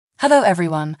Hello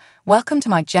everyone, welcome to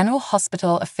my General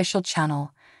Hospital official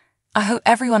channel. I hope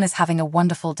everyone is having a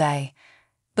wonderful day.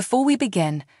 Before we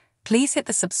begin, please hit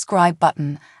the subscribe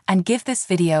button and give this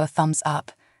video a thumbs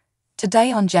up.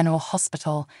 Today on General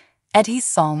Hospital, Eddie's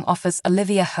song offers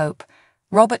Olivia hope,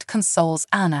 Robert consoles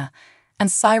Anna, and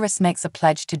Cyrus makes a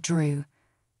pledge to Drew.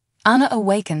 Anna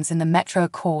awakens in the Metro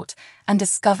court and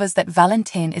discovers that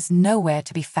Valentin is nowhere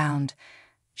to be found.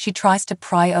 She tries to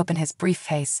pry open his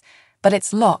briefcase, but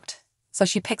it's locked, so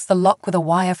she picks the lock with a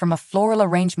wire from a floral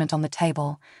arrangement on the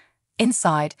table.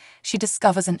 Inside, she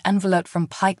discovers an envelope from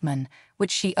Pikeman,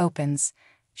 which she opens.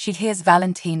 She hears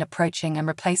Valentin approaching and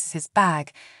replaces his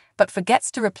bag, but forgets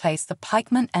to replace the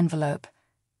Pikeman envelope.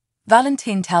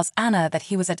 Valentin tells Anna that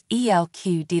he was at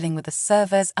ELQ dealing with the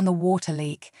servers and the water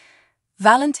leak.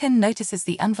 Valentin notices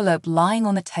the envelope lying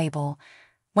on the table.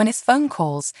 When his phone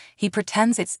calls, he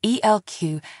pretends it's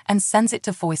ELQ and sends it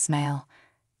to voicemail.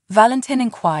 Valentin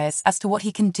inquires as to what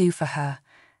he can do for her.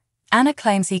 Anna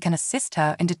claims he can assist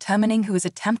her in determining who is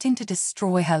attempting to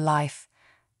destroy her life.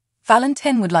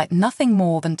 Valentin would like nothing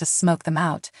more than to smoke them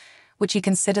out, which he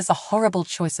considers a horrible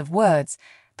choice of words,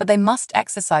 but they must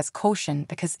exercise caution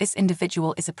because this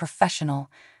individual is a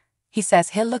professional. He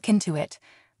says he'll look into it,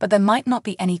 but there might not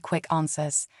be any quick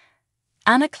answers.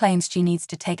 Anna claims she needs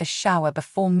to take a shower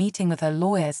before meeting with her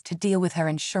lawyers to deal with her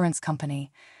insurance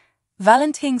company.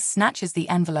 Valentin snatches the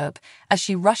envelope as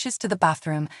she rushes to the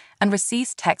bathroom and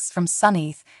receives texts from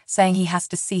Sonny saying he has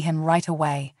to see him right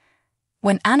away.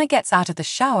 When Anna gets out of the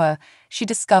shower, she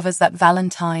discovers that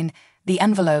Valentin, the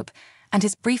envelope, and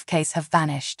his briefcase have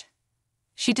vanished.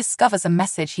 She discovers a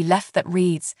message he left that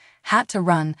reads, "Had to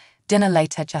run, dinner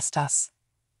later, just us."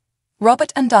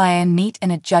 Robert and Diane meet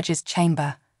in a judge's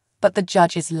chamber, but the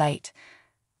judge is late.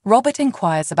 Robert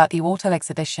inquires about the auto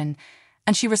exhibition,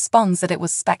 and she responds that it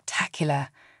was spectacular.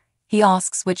 He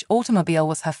asks which automobile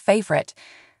was her favorite,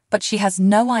 but she has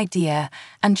no idea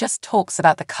and just talks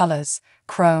about the colors,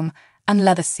 chrome, and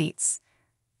leather seats.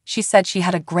 She said she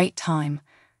had a great time.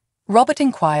 Robert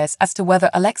inquires as to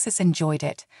whether Alexis enjoyed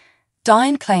it.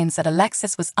 Diane claims that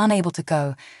Alexis was unable to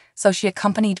go, so she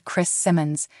accompanied Chris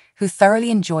Simmons, who thoroughly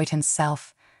enjoyed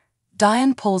himself.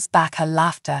 Diane pulls back her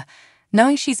laughter,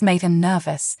 knowing she's made him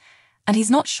nervous, and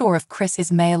he's not sure if Chris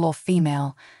is male or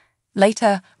female.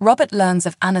 Later, Robert learns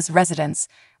of Anna's residence,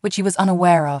 which he was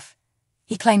unaware of.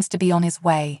 He claims to be on his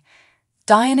way.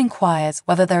 Diane inquires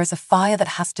whether there is a fire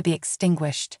that has to be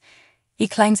extinguished. He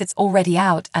claims it's already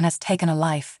out and has taken a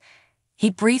life.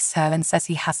 He briefs her and says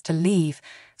he has to leave,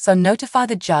 so notify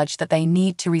the judge that they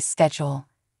need to reschedule.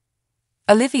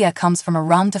 Olivia comes from a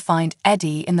run to find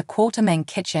Eddie in the Quartermain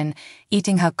kitchen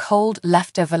eating her cold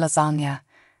leftover lasagna.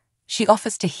 She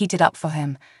offers to heat it up for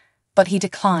him, but he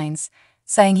declines,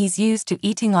 saying he's used to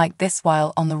eating like this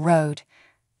while on the road.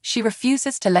 She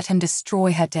refuses to let him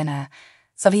destroy her dinner,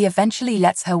 so he eventually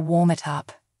lets her warm it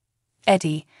up.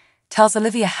 Eddie tells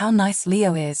Olivia how nice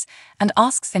Leo is and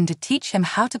asks him to teach him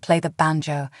how to play the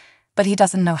banjo, but he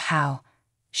doesn't know how.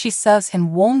 She serves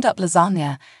him warmed-up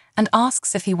lasagna and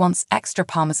asks if he wants extra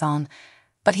parmesan,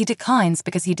 but he declines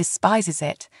because he despises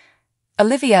it.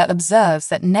 Olivia observes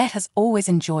that Ned has always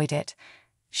enjoyed it.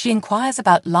 She inquires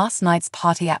about last night's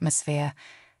party atmosphere.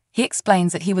 He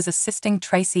explains that he was assisting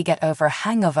Tracy get over a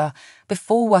hangover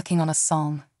before working on a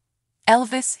song.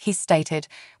 Elvis, he stated,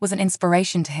 was an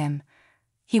inspiration to him.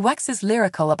 He waxes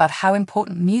lyrical about how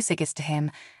important music is to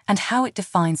him and how it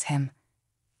defines him.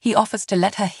 He offers to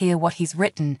let her hear what he's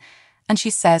written, and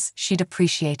she says she'd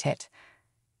appreciate it.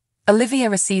 Olivia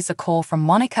receives a call from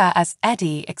Monica as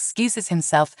Eddie excuses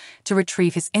himself to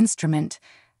retrieve his instrument.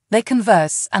 They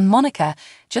converse, and Monica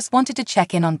just wanted to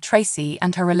check in on Tracy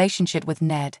and her relationship with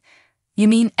Ned. "You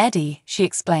mean Eddie," she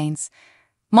explains.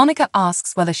 Monica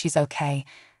asks whether she's okay,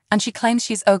 and she claims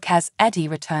she's okay as Eddie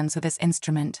returns with his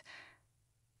instrument.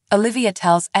 Olivia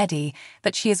tells Eddie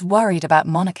that she is worried about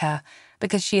Monica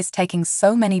because she is taking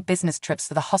so many business trips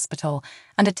to the hospital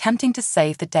and attempting to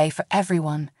save the day for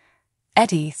everyone.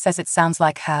 Eddie says it sounds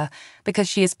like her because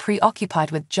she is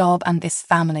preoccupied with job and this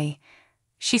family.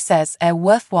 She says they're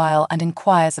worthwhile and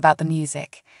inquires about the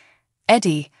music.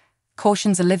 Eddie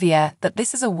cautions Olivia that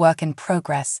this is a work in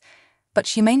progress, but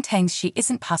she maintains she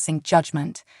isn't passing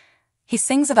judgment. He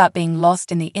sings about being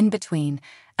lost in the in-between,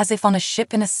 as if on a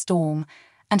ship in a storm,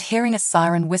 and hearing a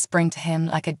siren whispering to him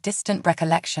like a distant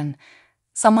recollection,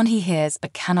 someone he hears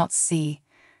but cannot see.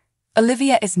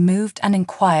 Olivia is moved and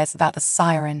inquires about the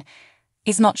siren.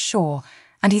 He's not sure,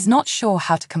 and he's not sure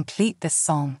how to complete this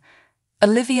song.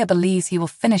 Olivia believes he will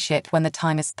finish it when the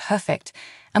time is perfect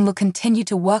and will continue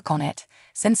to work on it,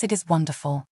 since it is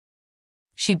wonderful.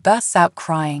 She bursts out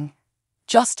crying.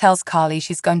 Joss tells Carly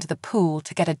she's going to the pool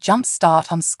to get a jump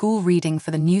start on school reading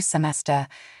for the new semester.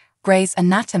 Grey's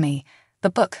Anatomy, the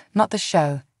book, not the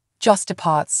show. Joss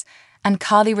departs, and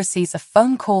Carly receives a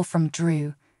phone call from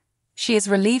Drew. She is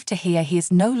relieved to hear he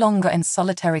is no longer in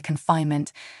solitary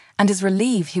confinement, and is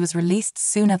relieved he was released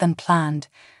sooner than planned.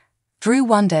 Drew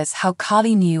wonders how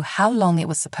Carly knew how long it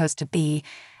was supposed to be,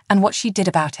 and what she did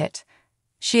about it.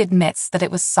 She admits that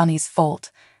it was Sonny's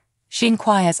fault. She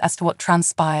inquires as to what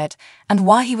transpired and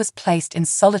why he was placed in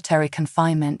solitary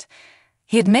confinement.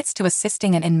 He admits to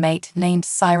assisting an inmate named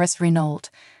Cyrus Renault.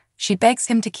 She begs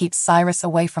him to keep Cyrus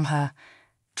away from her.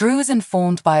 Drew is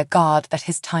informed by a guard that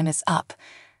his time is up,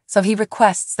 so he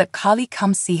requests that Carly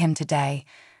come see him today.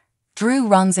 Drew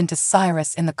runs into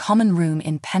Cyrus in the common room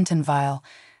in Pentonville.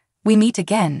 "We meet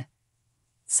again,"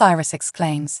 Cyrus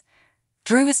exclaims.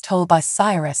 Drew is told by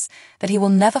Cyrus that he will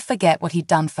never forget what he'd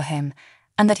done for him,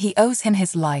 and that he owes him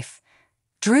his life.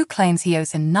 Drew claims he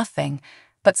owes him nothing,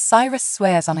 but Cyrus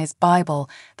swears on his Bible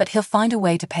that he'll find a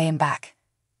way to pay him back.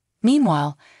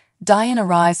 Meanwhile, Diane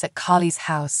arrives at Carly's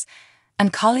house,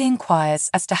 and Carly inquires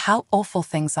as to how awful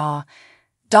things are.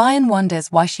 Diane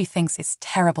wonders why she thinks it's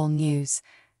terrible news.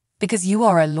 "Because you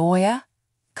are a lawyer?"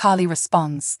 Carly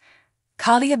responds.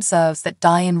 Carly observes that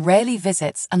Diane rarely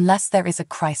visits unless there is a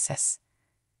crisis.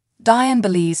 Diane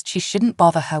believes she shouldn't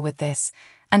bother her with this,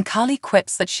 and Carly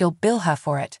quips that she'll bill her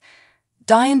for it.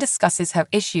 Diane discusses her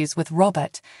issues with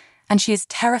Robert, and she is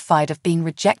terrified of being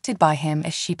rejected by him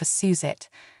if she pursues it.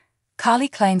 Carly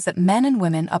claims that men and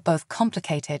women are both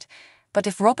complicated, but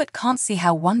if Robert can't see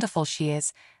how wonderful she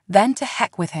is, then to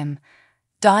heck with him.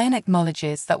 Diane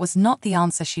acknowledges that was not the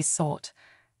answer she sought.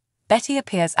 Betty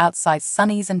appears outside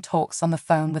Sonny's and talks on the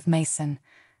phone with Mason.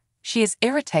 She is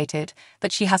irritated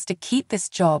that she has to keep this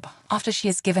job after she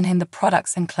has given him the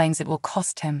products and claims it will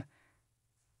cost him.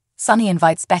 Sonny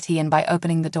invites Betty in by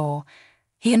opening the door.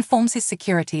 He informs his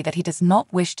security that he does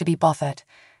not wish to be bothered.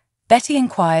 Betty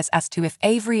inquires as to if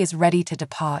Avery is ready to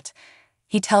depart.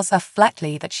 He tells her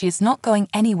flatly that she is not going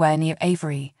anywhere near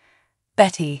Avery.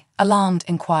 Betty, alarmed,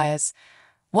 inquires,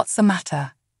 "What's the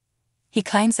matter?" He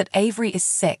claims that Avery is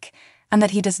sick and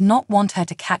that he does not want her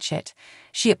to catch it.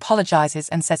 She apologizes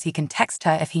and says he can text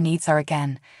her if he needs her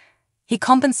again. He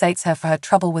compensates her for her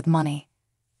trouble with money.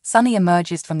 Sonny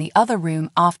emerges from the other room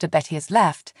after Betty has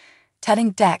left,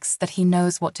 telling Dex that he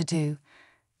knows what to do.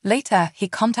 Later, he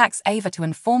contacts Ava to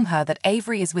inform her that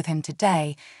Avery is with him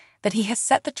today, that he has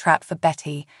set the trap for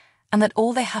Betty, and that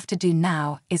all they have to do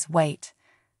now is wait.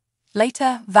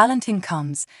 Later, Valentin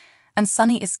comes, and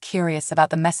Sonny is curious about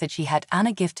the message he had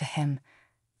Anna give to him.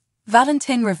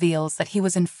 Valentin reveals that he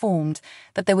was informed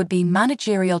that there would be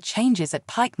managerial changes at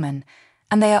Pikeman,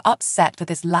 and they are upset with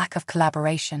his lack of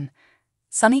collaboration.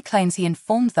 Sonny claims he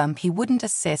informed them he wouldn't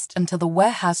assist until the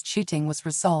warehouse shooting was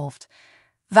resolved.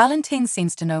 Valentin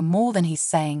seems to know more than he's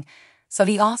saying, so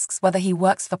he asks whether he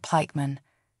works for Pikeman.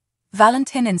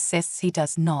 Valentin insists he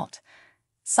does not.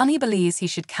 Sonny believes he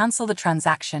should cancel the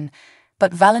transaction,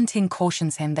 but Valentin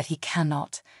cautions him that he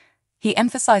cannot. He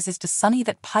emphasizes to Sonny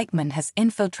that Pikeman has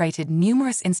infiltrated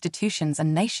numerous institutions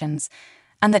and nations,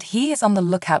 and that he is on the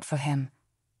lookout for him.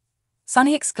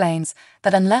 Sonny explains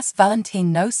that unless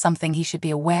Valentin knows something he should be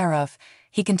aware of,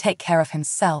 he can take care of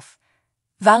himself.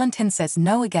 Valentin says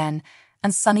no again,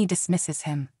 and Sonny dismisses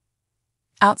him.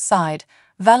 Outside,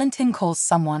 Valentin calls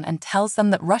someone and tells them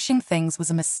that rushing things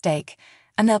was a mistake,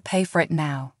 and they'll pay for it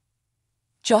now.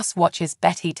 Joss watches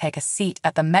Betty take a seat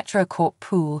at the Metro Court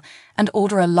pool and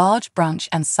order a large brunch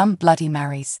and some Bloody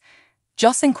Marys.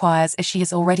 Joss inquires if she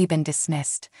has already been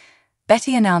dismissed.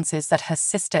 Betty announces that her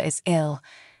sister is ill.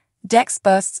 Dex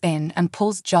bursts in and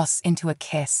pulls Joss into a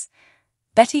kiss.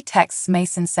 Betty texts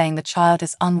Mason saying the child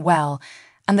is unwell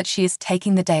and that she is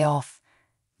taking the day off.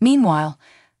 Meanwhile,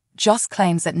 Joss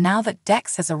claims that now that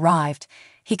Dex has arrived,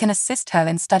 he can assist her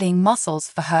in studying muscles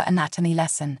for her anatomy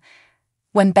lesson.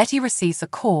 When Betty receives a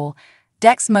call,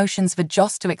 Dex motions for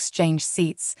Joss to exchange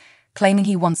seats, claiming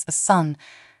he wants the son,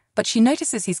 but she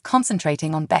notices he's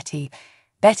concentrating on Betty.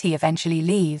 Betty eventually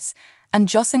leaves, and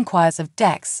Joss inquires of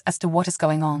Dex as to what is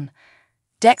going on.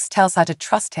 Dex tells her to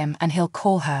trust him and he'll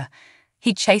call her.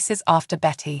 He chases after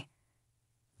Betty.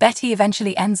 Betty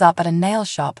eventually ends up at a nail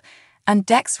shop, and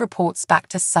Dex reports back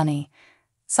to Sonny.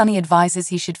 Sonny advises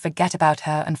he should forget about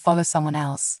her and follow someone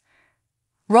else.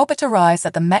 Robert arrives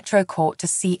at the Metro Court to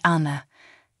see Anna.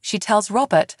 She tells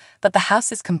Robert that the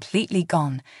house is completely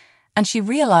gone, and she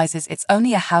realizes it's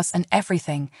only a house and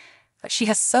everything, but she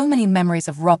has so many memories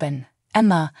of Robin,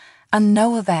 Emma, and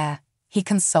Noah there. He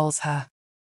consoles her.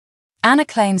 Anna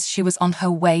claims she was on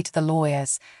her way to the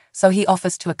lawyers, so he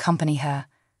offers to accompany her.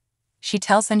 She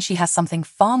tells him she has something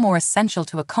far more essential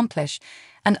to accomplish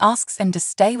and asks him to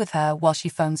stay with her while she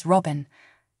phones Robin.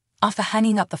 After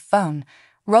hanging up the phone,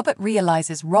 Robert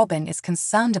realizes Robin is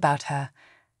concerned about her.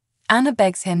 Anna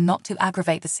begs him not to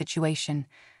aggravate the situation.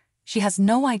 She has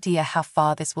no idea how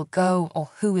far this will go or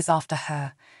who is after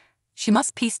her. She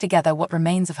must piece together what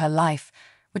remains of her life,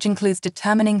 which includes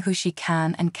determining who she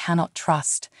can and cannot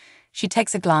trust. She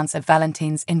takes a glance at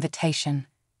Valentin's invitation.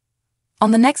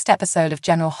 On the next episode of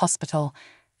General Hospital,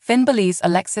 Finn believes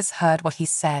Alexis heard what he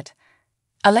said.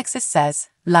 Alexis says,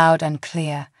 loud and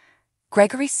clear,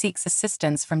 Gregory seeks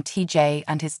assistance from TJ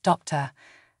and his doctor.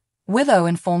 Willow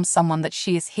informs someone that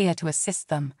she is here to assist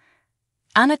them.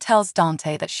 Anna tells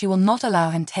Dante that she will not allow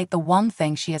him take the one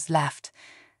thing she has left.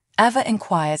 Eva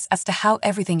inquires as to how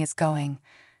everything is going.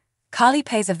 Carly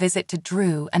pays a visit to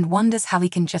Drew and wonders how he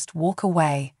can just walk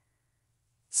away.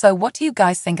 So what do you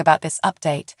guys think about this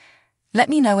update? Let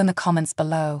me know in the comments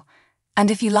below. And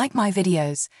if you like my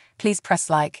videos, please press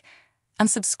like and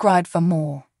subscribe for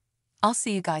more. I'll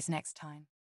see you guys next time.